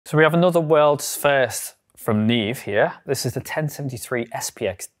So we have another world's first from Neve here. This is the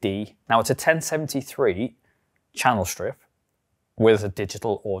 1073SPX-D. Now it's a 1073 channel strip with a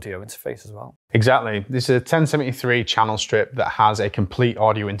digital audio interface as well. Exactly. This is a 1073 channel strip that has a complete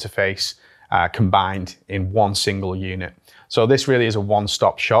audio interface combined in one single unit. So this really is a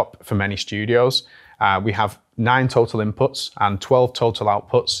one-stop shop for many studios. We have 9 total inputs and 12 total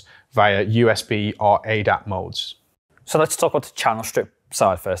outputs via USB or ADAT modes. So let's talk about the channel strip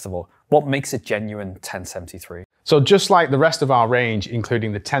side first of all. What makes a genuine 1073? So just like the rest of our range,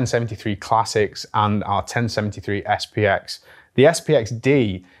 including the 1073 Classics and our 1073 SPX, the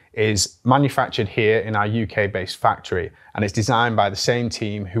SPX-D is manufactured here in our UK-based factory, and it's designed by the same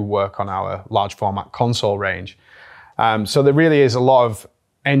team who work on our large format console range. So there really is a lot of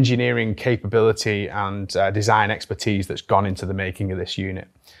engineering capability and design expertise that's gone into the making of this unit.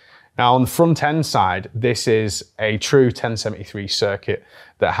 Now on the front end side, this is a true 1073 circuit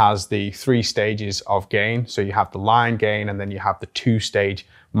that has the 3 stages of gain. So you have the line gain and then you have the 2-stage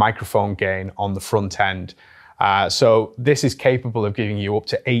microphone gain on the front end. So this is capable of giving you up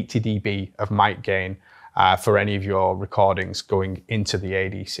to 80 dB of mic gain for any of your recordings going into the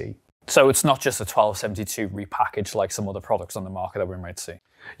ADC. So it's not just a 1272 repackaged like some other products on the market that we might see.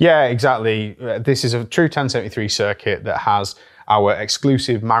 Yeah, exactly. This is a true 1073 circuit that has our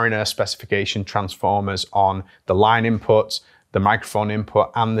exclusive Mariner specification transformers on the line inputs, the microphone input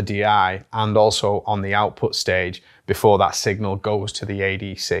and the DI, and also on the output stage before that signal goes to the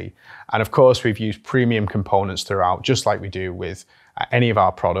ADC. And of course, we've used premium components throughout, just like we do with any of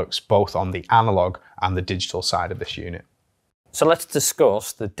our products, both on the analog and the digital side of this unit. So let's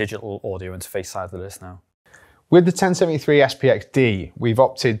discuss the digital audio interface side of this now. With the 1073 SPX-D, we've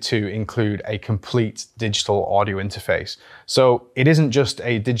opted to include a complete digital audio interface. So it isn't just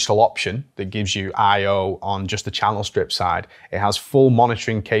a digital option that gives you I/O on just the channel strip side. It has full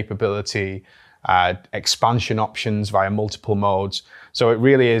monitoring capability, expansion options via multiple modes. So it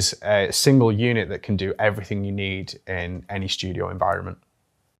really is a single unit that can do everything you need in any studio environment.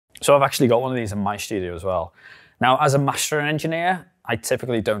 So I've actually got one of these in my studio as well. Now, as a mastering engineer, I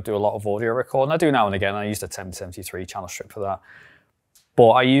typically don't do a lot of audio recording. I do now and again. I use the 1073 channel strip for that. But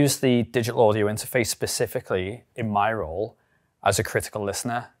I use the digital audio interface specifically in my role as a critical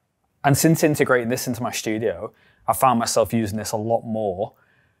listener. And since integrating this into my studio, I found myself using this a lot more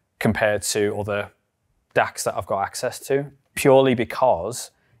compared to other DACs that I've got access to, purely because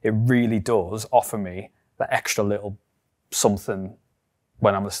it really does offer me that extra little something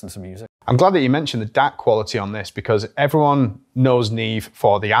when I'm listening to music. I'm glad that you mentioned the DAC quality on this, because everyone knows Neve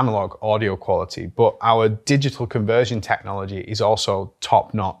for the analog audio quality, but our digital conversion technology is also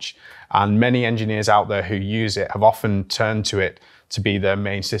top notch. And many engineers out there who use it have often turned to it to be their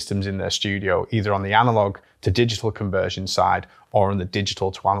main systems in their studio, either on the analog to digital conversion side or on the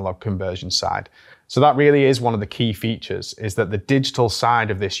digital to analog conversion side. So that really is one of the key features, is that the digital side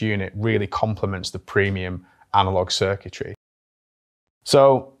of this unit really complements the premium analog circuitry.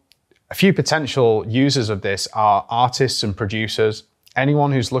 So a few potential users of this are artists and producers,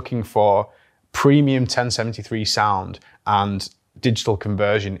 anyone who's looking for premium 1073 sound and digital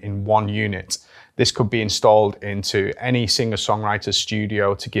conversion in one unit. This could be installed into any singer-songwriter's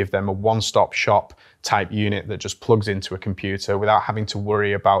studio to give them a one-stop shop type unit that just plugs into a computer without having to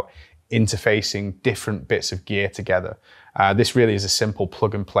worry about interfacing different bits of gear together. This really is a simple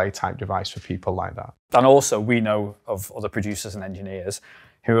plug and play type device for people like that. And also we know of other producers and engineers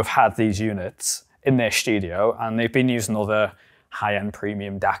who have had these units in their studio and they've been using other high-end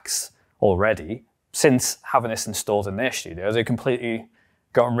premium DACs already. Since having this installed in their studio, they've completely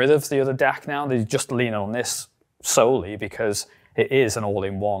gotten rid of the other DAC now. They're just leaning on this solely because it is an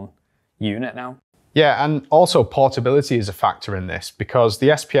all-in-one unit now. Yeah, and also portability is a factor in this, because the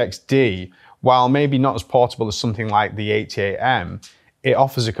SPX-D, while maybe not as portable as something like the 88M, it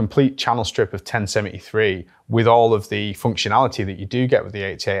offers a complete channel strip of 1073 with all of the functionality that you do get with the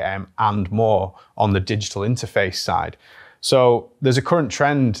 88M and more on the digital interface side. So there's a current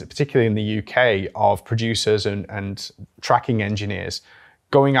trend, particularly in the UK, of producers and tracking engineers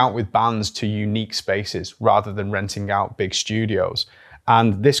going out with bands to unique spaces rather than renting out big studios.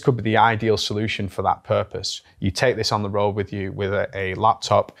 And this could be the ideal solution for that purpose. You take this on the road with you with a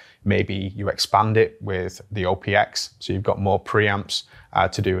laptop, maybe you expand it with the OPX, so you've got more preamps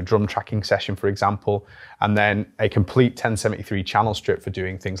to do a drum tracking session, for example, and then a complete 1073 channel strip for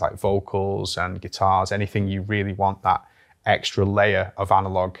doing things like vocals and guitars, anything you really want that extra layer of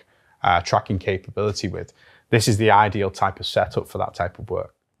analog tracking capability with. This is the ideal type of setup for that type of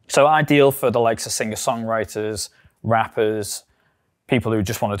work. So ideal for the likes of singer-songwriters, rappers, people who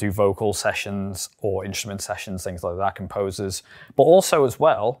just want to do vocal sessions or instrument sessions, things like that, composers. But also as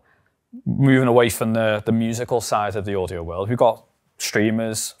well, moving away from the musical side of the audio world, we've got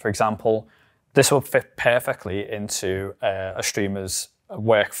streamers, for example. This will fit perfectly into a streamer's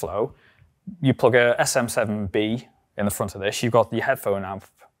workflow. You plug a SM7B in the front of this, you've got the headphone amp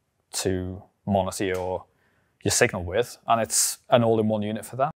to monitor your signal with, and it's an all-in-one unit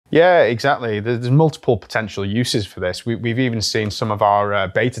for that. Yeah, exactly. There's multiple potential uses for this. We've even seen some of our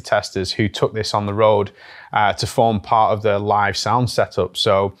beta testers who took this on the road to form part of their live sound setup.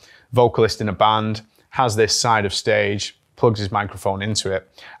 So vocalist in a band has this side of stage, plugs his microphone into it,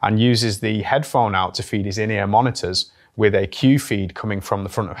 and uses the headphone out to feed his in-ear monitors with a Q feed coming from the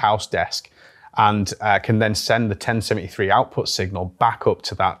front of house desk, and can then send the 1073 output signal back up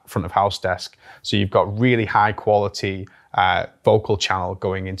to that front of house desk. So you've got really high quality vocal channel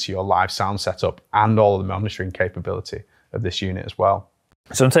going into your live sound setup and all of the monitoring capability of this unit as well.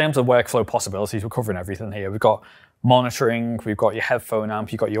 So in terms of workflow possibilities, we're covering everything here. We've got monitoring, we've got your headphone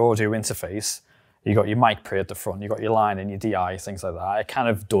amp, you've got your audio interface, you've got your mic pre at the front, you've got your line and your DI, things like that. It kind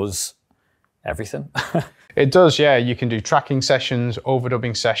of does everything. It does, yeah. You can do tracking sessions,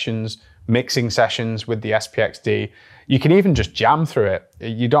 overdubbing sessions, mixing sessions with the SPX-D. You can even just jam through it.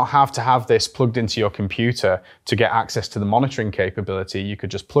 You don't have to have this plugged into your computer to get access to the monitoring capability. You could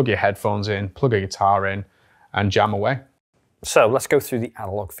just plug your headphones in, plug a guitar in, and jam away. So let's go through the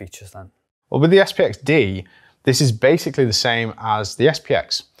analog features then. Well, with the SPX-D, this is basically the same as the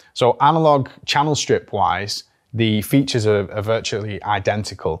SPX. So analog channel strip wise, the features are virtually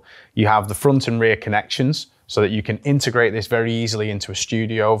identical. You have the front and rear connections so that you can integrate this very easily into a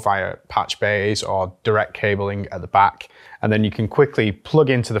studio via patch bays or direct cabling at the back. And then you can quickly plug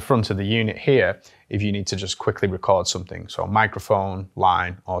into the front of the unit here if you need to just quickly record something. So microphone,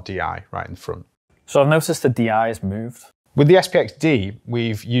 line, or DI right in the front. So I've noticed the DI has moved. With the SPX-D,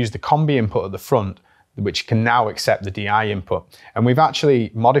 we've used the combi input at the front, which can now accept the DI input. And we've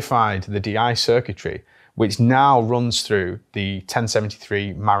actually modified the DI circuitry, which now runs through the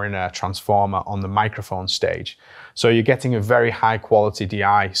 1073 Mariner transformer on the microphone stage. So you're getting a very high quality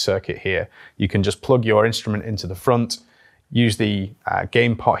DI circuit here. You can just plug your instrument into the front, use the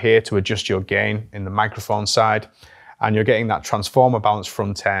gain pot here to adjust your gain in the microphone side, and you're getting that transformer balance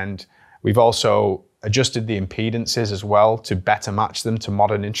front end. We've also adjusted the impedances as well to better match them to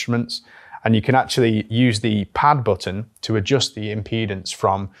modern instruments. And you can actually use the pad button to adjust the impedance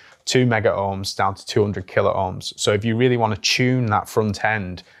from 2 mega ohms down to 200 kilo ohms. So if you really want to tune that front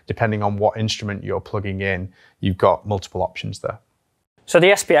end, depending on what instrument you're plugging in, you've got multiple options there. So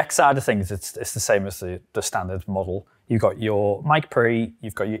the SPX side of things, it's the same as the standard model. You've got your mic pre,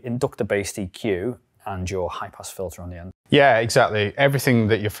 you've got your inductor bass EQ, and your high pass filter on the end. Yeah, exactly. Everything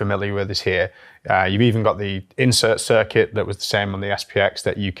that you're familiar with is here. You've even got the insert circuit that was the same on the SPX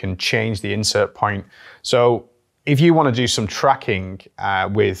that you can change the insert point. So if you want to do some tracking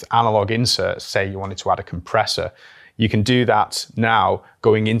with analog inserts, say you wanted to add a compressor, you can do that now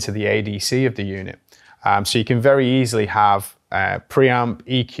going into the ADC of the unit. So you can very easily have preamp,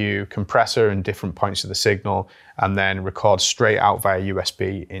 EQ, compressor in different points of the signal, and then record straight out via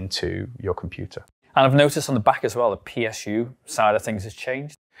USB into your computer. And I've noticed on the back as well, the PSU side of things has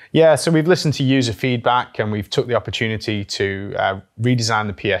changed. Yeah, so we've listened to user feedback and we've took the opportunity to redesign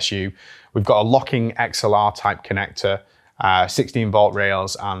the PSU. We've got a locking XLR type connector, 16 volt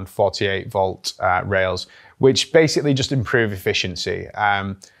rails and 48 volt rails, which basically just improve efficiency.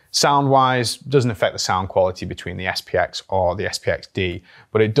 Sound-wise, doesn't affect the sound quality between the SPX or the SPX-D,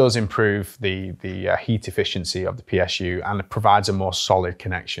 but it does improve the heat efficiency of the PSU, and it provides a more solid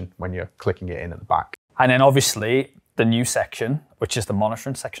connection when you're clicking it in at the back. And then obviously the new section, which is the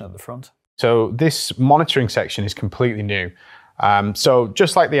monitoring section at the front. So this monitoring section is completely new. So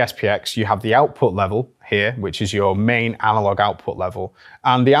just like the SPX, you have the output level here, which is your main analog output level,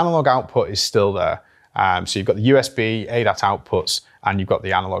 and the analog output is still there. So you've got the USB, ADAT outputs, and you've got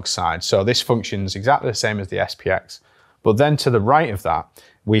the analog side. So this functions exactly the same as the SPX. But then to the right of that,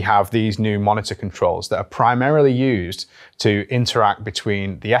 we have these new monitor controls that are primarily used to interact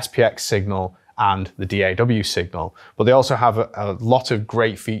between the SPX signal and the DAW signal. But they also have a lot of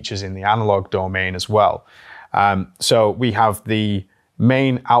great features in the analog domain as well. So we have the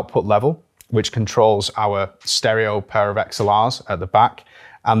main output level, which controls our stereo pair of XLRs at the back.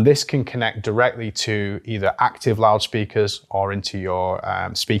 And this can connect directly to either active loudspeakers or into your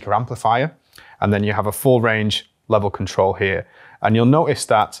speaker amplifier. And then you have a full range level control here. And you'll notice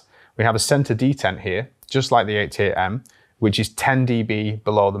that we have a center detent here, just like the 88M, which is 10 dB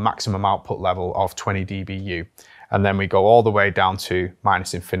below the maximum output level of 20 dBu. And then we go all the way down to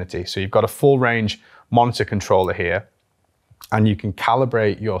minus infinity. So you've got a full range monitor controller here. and you can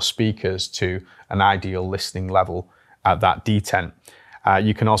calibrate your speakers to an ideal listening level at that detent.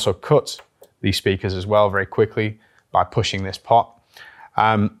 You can also cut these speakers as well very quickly by pushing this pot.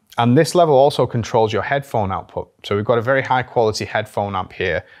 And this level also controls your headphone output. So we've got a very high quality headphone amp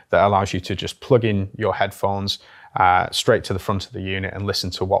here that allows you to just plug in your headphones straight to the front of the unit and listen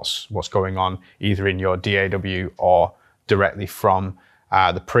to what's going on either in your DAW or directly from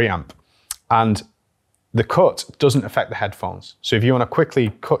the preamp. And the cut doesn't affect the headphones. So if you want to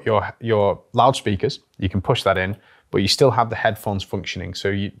quickly cut your loudspeakers, you can push that in, but you still have the headphones functioning. So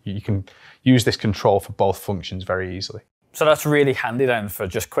you can use this control for both functions very easily. So that's really handy then for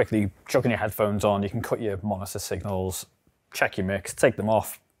just quickly chucking your headphones on. You can cut your monitor signals, check your mix, take them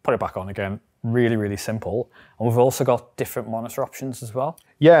off, put it back on again. Really, really simple. And we've also got different monitor options as well.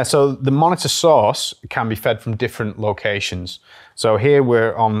 Yeah, so the monitor source can be fed from different locations. So here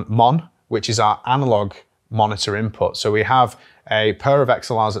we're on Mon, which is our analog monitor input. So we have a pair of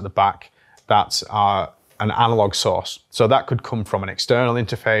XLRs at the back that are an analog source. So that could come from an external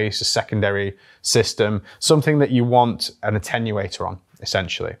interface, a secondary system, something that you want an attenuator on,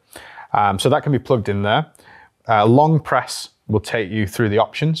 essentially. So that can be plugged in there. Long press will take you through the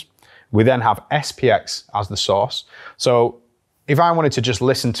options. We then have SPX as the source. So if I wanted to just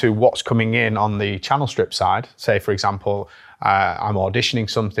listen to what's coming in on the channel strip side, say for example, I'm auditioning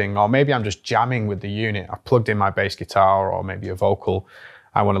something, or maybe I'm just jamming with the unit, I've plugged in my bass guitar or maybe a vocal,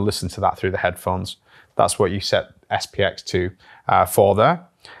 I want to listen to that through the headphones. That's what you set SPX to for there.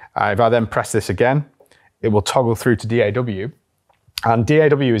 If I then press this again, it will toggle through to DAW. And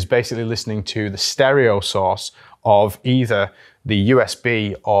DAW is basically listening to the stereo source of either the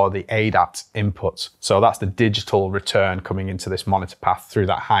USB or the ADAT inputs. So that's the digital return coming into this monitor path through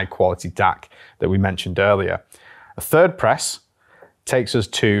that high quality DAC that we mentioned earlier. A third press takes us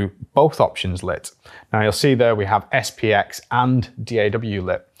to both options lit. Now you'll see there we have SPX and DAW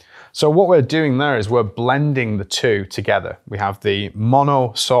lit. So what we're doing there is we're blending the two together. We have the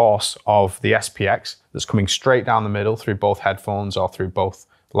mono source of the SPX that's coming straight down the middle through both headphones or through both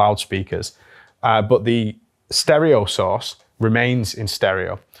loudspeakers. But the stereo source remains in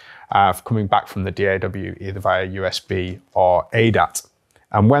stereo, coming back from the DAW either via USB or ADAT.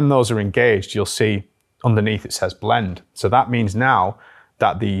 And when those are engaged, you'll see underneath it says blend. So that means now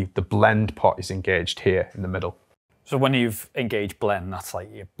that the blend pot is engaged here in the middle. So when you've engaged blend, that's like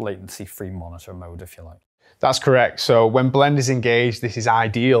your latency-free monitor mode, if you like. That's correct. So when blend is engaged, this is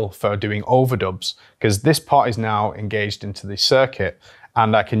ideal for doing overdubs because this pot is now engaged into the circuit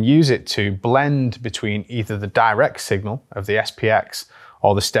and I can use it to blend between either the direct signal of the SPX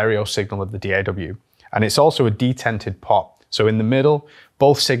or the stereo signal of the DAW. And it's also a detented pot. So in the middle,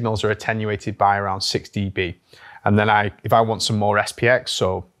 both signals are attenuated by around 6 dB. And then if I want some more SPX,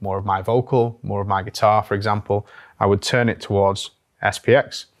 so more of my vocal, more of my guitar, for example, I would turn it towards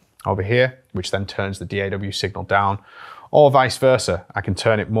SPX over here, which then turns the DAW signal down, or vice versa. I can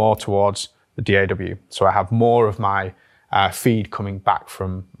turn it more towards the DAW. So I have more of my feed coming back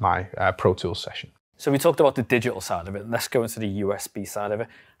from my Pro Tools session. So we talked about the digital side of it. Let's go into the USB side of it.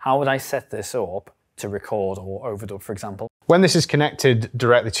 How would I set this up to record or overdub, for example? When this is connected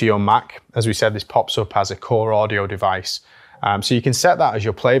directly to your Mac, as we said, this pops up as a core audio device. So you can set that as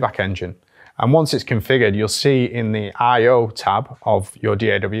your playback engine. And once it's configured, you'll see in the I/O tab of your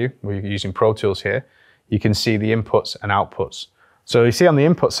DAW, we're using Pro Tools here, you can see the inputs and outputs. So you see on the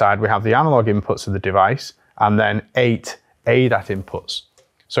input side, we have the analog inputs of the device and then 8 ADAT inputs.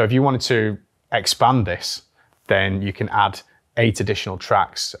 So if you wanted to expand this, then you can add 8 additional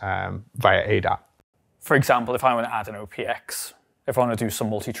tracks via ADAT. For example, if I want to add an OPX, if I want to do some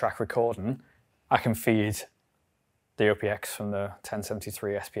multi-track recording, I can feed the OPX from the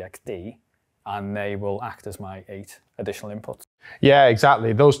 1073SPX-D and they will act as my 8 additional inputs. Yeah,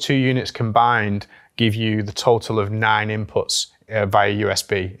 exactly. Those 2 units combined give you the total of 9 inputs via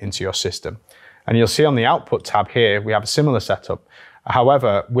USB into your system. And you'll see on the output tab here, we have a similar setup.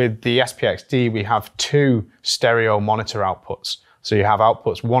 However, with the SPX-D, we have 2 stereo monitor outputs. So you have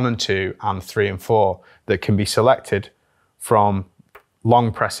outputs 1 and 2 and 3 and 4 that can be selected from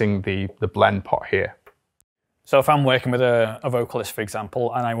long pressing the blend pot here. So if I'm working with a vocalist, for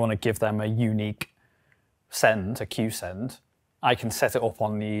example, and I want to give them a unique send, a Q send, I can set it up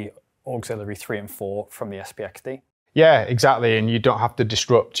on the auxiliary 3 and 4 from the SPX-D. Yeah, exactly. And you don't have to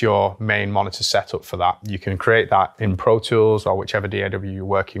disrupt your main monitor setup for that. You can create that in Pro Tools or whichever DAW you're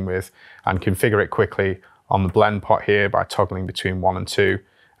working with and configure it quickly on the blend pot here by toggling between 1 and 2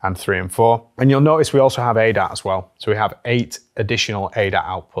 and 3 and 4. And you'll notice we also have ADAT as well. So we have 8 additional ADAT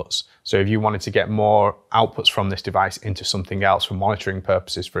outputs. So if you wanted to get more outputs from this device into something else for monitoring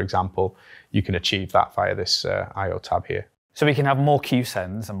purposes, for example, you can achieve that via this I/O tab here. So we can have more Q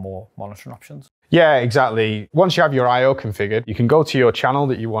sends and more monitoring options? Yeah, exactly. Once you have your I/O configured, you can go to your channel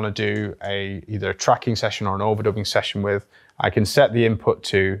that you want to do either a tracking session or an overdubbing session with. I can set the input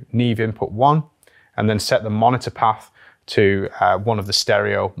to Neve input 1 and then set the monitor path to one of the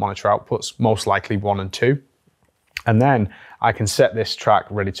stereo monitor outputs, most likely 1 and 2. And then I can set this track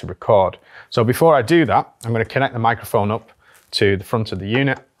ready to record. So before I do that, I'm going to connect the microphone up to the front of the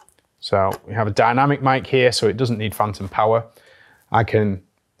unit. So we have a dynamic mic here, so it doesn't need phantom power. I can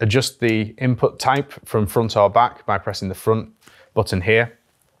adjust the input type from front or back by pressing the front button here.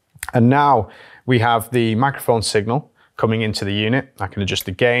 And now we have the microphone signal coming into the unit. I can adjust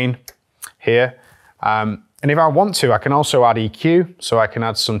the gain here. And if I want to, I can also add EQ. So I can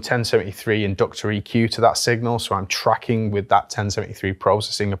add some 1073 inductor EQ to that signal. So I'm tracking with that 1073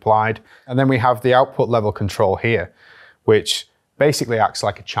 processing applied. And then we have the output level control here, which basically acts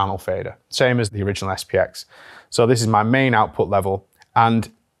like a channel fader, same as the original SPX. So this is my main output level, and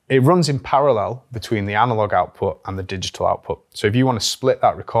it runs in parallel between the analog output and the digital output. So if you want to split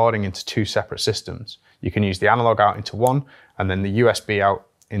that recording into two separate systems, you can use the analog out into one and then the USB out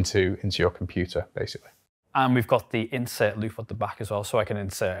into your computer, basically. And we've got the insert loop at the back as well, so I can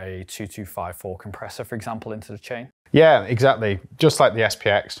insert a 2254 compressor, for example, into the chain. Yeah, exactly. Just like the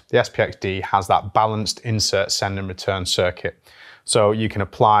SPX-D has that balanced insert send and return circuit. So you can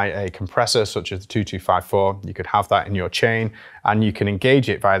apply a compressor such as the 2254, you could have that in your chain, and you can engage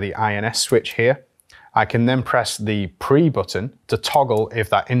it via the INS switch here. I can then press the pre button to toggle if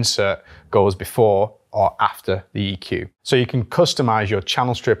that insert goes before or after the EQ. So you can customize your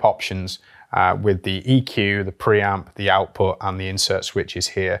channel strip options with the EQ, the preamp, the output, and the insert switches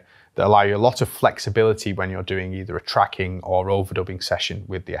here that allow you a lot of flexibility when you're doing either a tracking or overdubbing session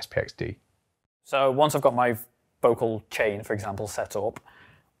with the SPX-D. So once I've got my vocal chain, for example, set up,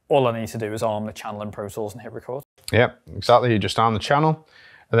 all I need to do is arm the channel in Pro Tools and hit record. Yep, exactly. You just arm the channel,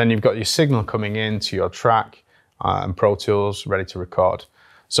 and then you've got your signal coming into your track and Pro Tools ready to record.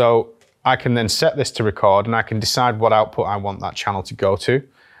 So I can then set this to record, and I can decide what output I want that channel to go to.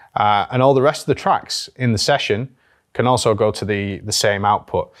 And all the rest of the tracks in the session can also go to the same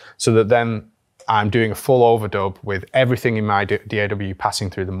output, so that then I'm doing a full overdub with everything in my DAW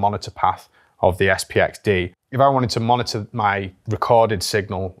passing through the monitor path of the SPX-D. If I wanted to monitor my recorded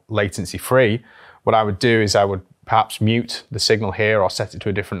signal latency free, what I would do is I would perhaps mute the signal here or set it to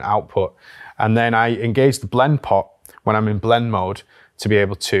a different output. And then I engage the blend pot when I'm in blend mode to be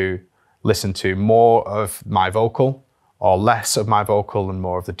able to listen to more of my vocal or less of my vocal and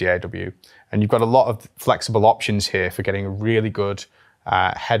more of the DAW. And you've got a lot of flexible options here for getting a really good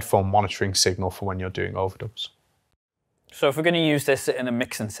headphone monitoring signal for when you're doing overdubs. So if we're going to use this in a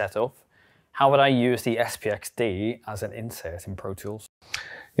mixing setup, how would I use the SPX-D as an insert in Pro Tools?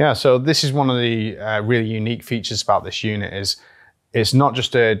 Yeah, so this is one of the really unique features about this unit is it's not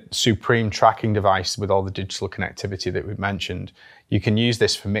just a supreme tracking device with all the digital connectivity that we've mentioned. You can use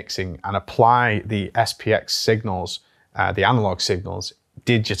this for mixing and apply the SPX signals, the analog signals,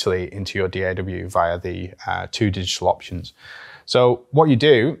 digitally into your DAW via the two digital options. So what you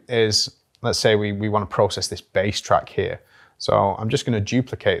do is, let's say we want to process this bass track here. So I'm just going to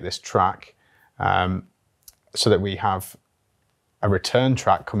duplicate this track so that we have a return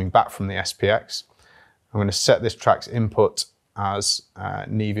track coming back from the SPX. I'm going to set this track's input as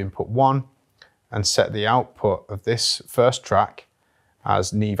Neve input 1 and set the output of this first track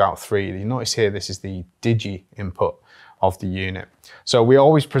as Neve out 3. You notice here this is the digi input of the unit. So we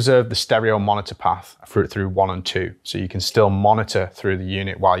always preserve the stereo monitor path through 1 and 2. So you can still monitor through the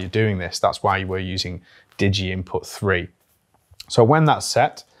unit while you're doing this. That's why we're using digi input 3. So when that's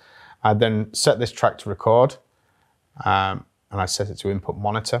set, I then set this track to record and I set it to input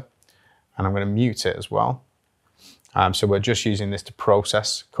monitor, and I'm going to mute it as well. So we're just using this to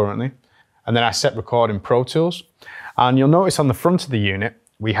process currently. And then I set record in Pro Tools, and you'll notice on the front of the unit,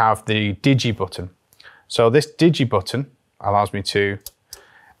 we have the digi button. So this digi button allows me to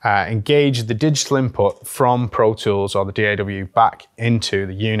engage the digital input from Pro Tools or the DAW back into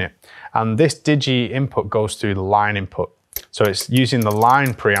the unit. And this digi input goes through the line input. So it's using the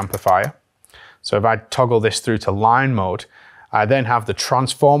line preamplifier. So if I toggle this through to line mode, I then have the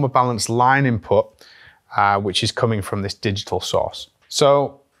transformer balanced line input, which is coming from this digital source.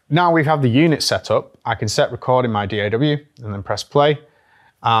 So now we have the unit set up, I can set record in my DAW and then press play.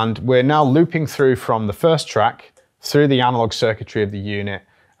 And we're now looping through from the first track through the analog circuitry of the unit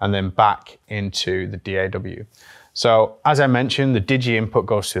and then back into the DAW. So as I mentioned, the digi input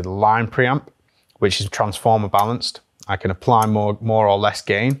goes to the line preamp, which is transformer balanced. I can apply more or less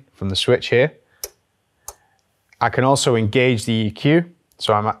gain from the switch here. I can also engage the EQ.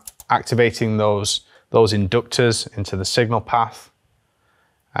 So I'm activating those those inductors into the signal path,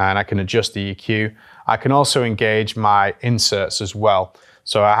 and I can adjust the EQ. I can also engage my inserts as well.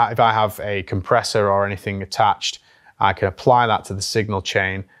 So if I have a compressor or anything attached, I can apply that to the signal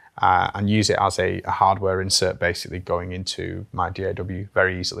chain and use it as a hardware insert, basically going into my DAW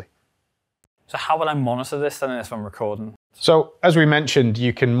very easily. So how would I monitor this then if I'm recording? So as we mentioned,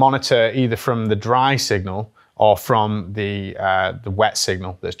 you can monitor either from the dry signal or from the wet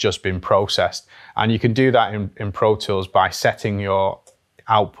signal that's just been processed. And you can do that in Pro Tools by setting your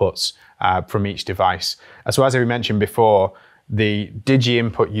outputs from each device. So as we mentioned before, the Digi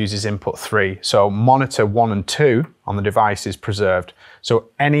input uses input 3. So monitor 1 and 2 on the device is preserved. So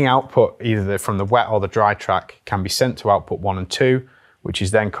any output, either from the wet or the dry track, can be sent to output 1 and 2, which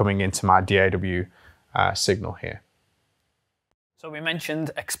is then coming into my DAW signal here. So we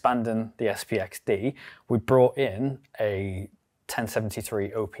mentioned expanding the SPX-D. We brought in a 1073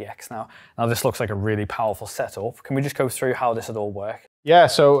 OPX now. Now this looks like a really powerful setup. Can we just go through how this would all work? Yeah,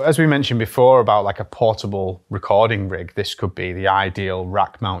 so as we mentioned before about like a portable recording rig, this could be the ideal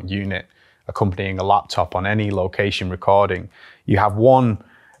rack mount unit accompanying a laptop on any location recording. You have one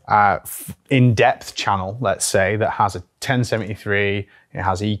in-depth channel, let's say, that has a 1073, it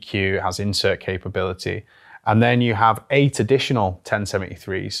has EQ, it has insert capability, and then you have 8 additional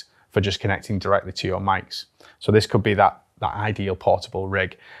 1073s for just connecting directly to your mics. So this could be that ideal portable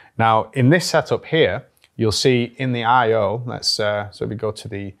rig. Now, in this setup here, you'll see in the I/O, so we go to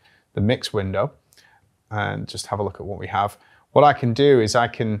the mix window and just have a look at what we have. What I can do is I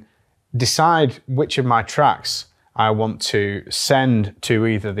can decide which of my tracks I want to send to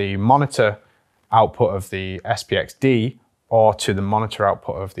either the monitor output of the SPX-D or to the monitor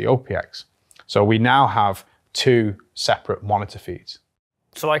output of the OPX. So we now have 2 separate monitor feeds.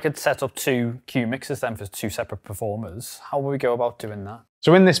 So I could set up 2 Q mixers then for 2 separate performers. How will we go about doing that?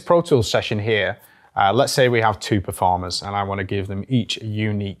 So in this Pro Tools session here, let's say we have 2 performers and I want to give them each a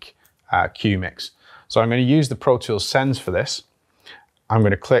unique Q mix. So I'm going to use the Pro Tools sends for this. I'm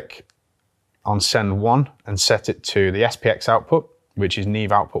going to click on send 1 and set it to the SPX output, which is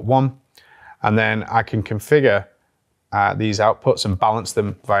Neve output 1. And then I can configure these outputs and balance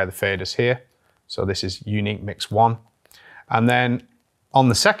them via the faders here. So this is unique mix 1. And then on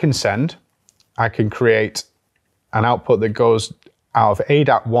the second send, I can create an output that goes out of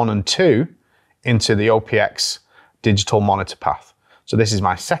ADAT 1 and 2 into the OPX digital monitor path. So this is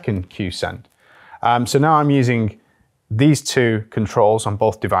my second Q send. So now I'm using these 2 controls on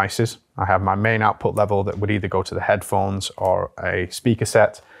both devices. I have my main output level that would either go to the headphones or a speaker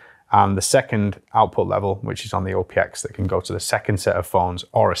set, and the second output level, which is on the OPX, that can go to the second set of phones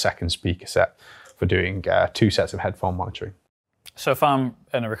or a second speaker set for doing 2 sets of headphone monitoring. So if I'm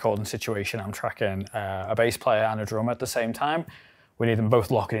in a recording situation, I'm tracking a bass player and a drummer at the same time, we need them both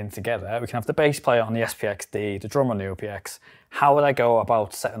locked in together. We can have the bass player on the SPX-D, the drummer on the OPX. How would I go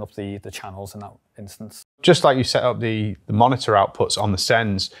about setting up the channels in that instance? Just like you set up the monitor outputs on the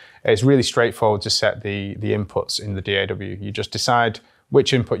sends, it's really straightforward to set the inputs in the DAW. You just decide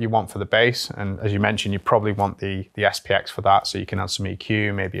which input you want for the bass, and as you mentioned, you probably want the SPX for that, so you can add some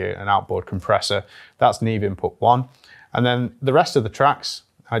EQ, maybe an outboard compressor. That's Neve input 1. And then the rest of the tracks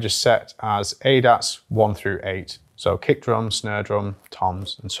I just set as ADATs 1 through 8. So kick drum, snare drum,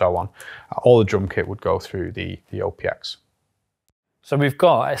 toms, and so on. All the drum kit would go through the OPX. So we've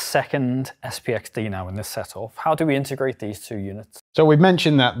got a second SPX-D now in this setup. How do we integrate these 2 units? So we've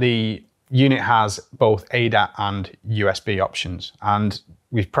mentioned that the unit has both ADAT and USB options, and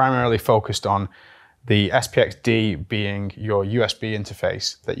we've primarily focused on the SPX-D being your USB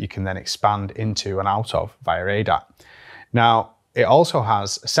interface that you can then expand into and out of via ADAT. Now, it also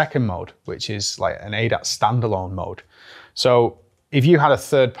has a second mode, which is like an ADAT standalone mode. So if you had a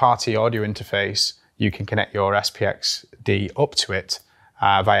third-party audio interface, you can connect your SPX-D up to it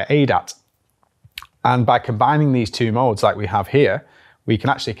via ADAT. And by combining these 2 modes like we have here, we can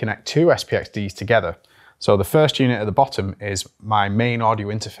actually connect 2 SPX-Ds together. So the first unit at the bottom is my main audio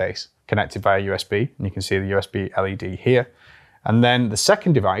interface connected via USB, and you can see the USB LED here. And then the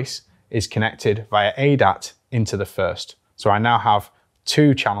second device is connected via ADAT into the first. So I now have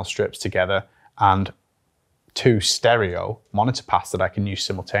 2 channel strips together and 2 stereo monitor paths that I can use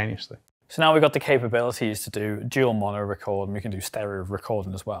simultaneously. So now we've got the capabilities to do dual mono recording, we can do stereo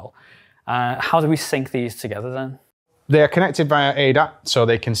recording as well. How do we sync these together then? They are connected via ADAT, so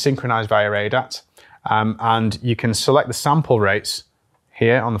they can synchronize via ADAT. And you can select the sample rates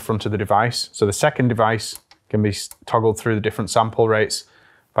here on the front of the device. So the second device can be toggled through the different sample rates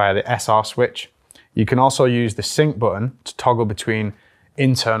via the SR switch. You can also use the sync button to toggle between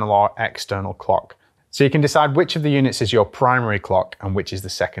internal or external clock. So you can decide which of the units is your primary clock and which is the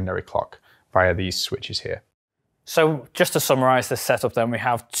secondary clock via these switches here. So just to summarize this setup then, we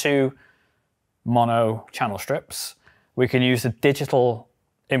have two mono channel strips. We can use the digital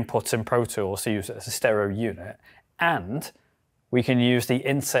inputs in Pro Tools to use it as a stereo unit, and we can use the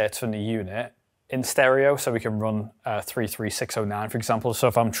inserts from the unit in stereo, so we can run 33609, for example. So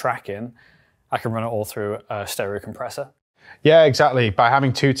if I'm tracking, I can run it all through a stereo compressor. Yeah, exactly. By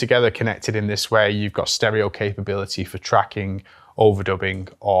having two together connected in this way, you've got stereo capability for tracking,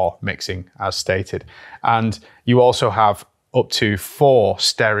 overdubbing, or mixing, as stated. And you also have up to 4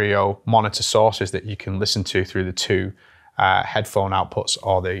 stereo monitor sources that you can listen to through the two headphone outputs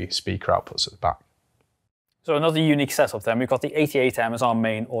or the speaker outputs at the back. So another unique setup then, we've got the 88M as our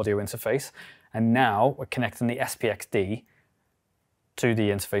main audio interface, and now we're connecting the SPX-D to the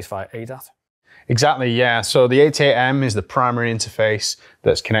interface via ADAT. Exactly, yeah. So the 88M is the primary interface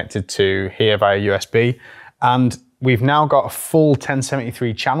that's connected to here via USB. And we've now got a full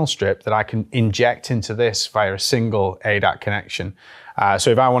 1073 channel strip that I can inject into this via a single ADAT connection.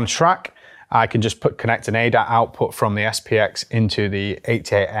 So if I want to track, I can just connect an ADAT output from the SPX into the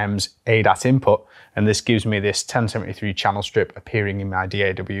 88M's ADAT input. And this gives me this 1073 channel strip appearing in my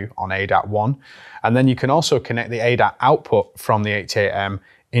DAW on ADAT 1. And then you can also connect the ADAT output from the 88M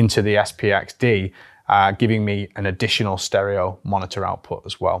into the SPX-D, giving me an additional stereo monitor output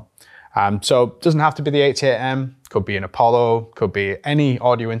as well. So it doesn't have to be the 88M, could be an Apollo, could be any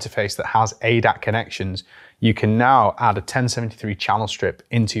audio interface that has ADAT connections. You can now add a 1073 channel strip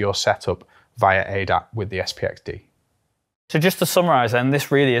into your setup via ADAT with the SPX-D. So just to summarize then,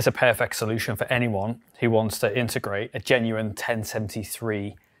 this really is a perfect solution for anyone who wants to integrate a genuine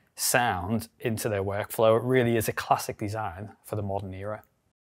 1073 sound into their workflow. It really is a classic design for the modern era.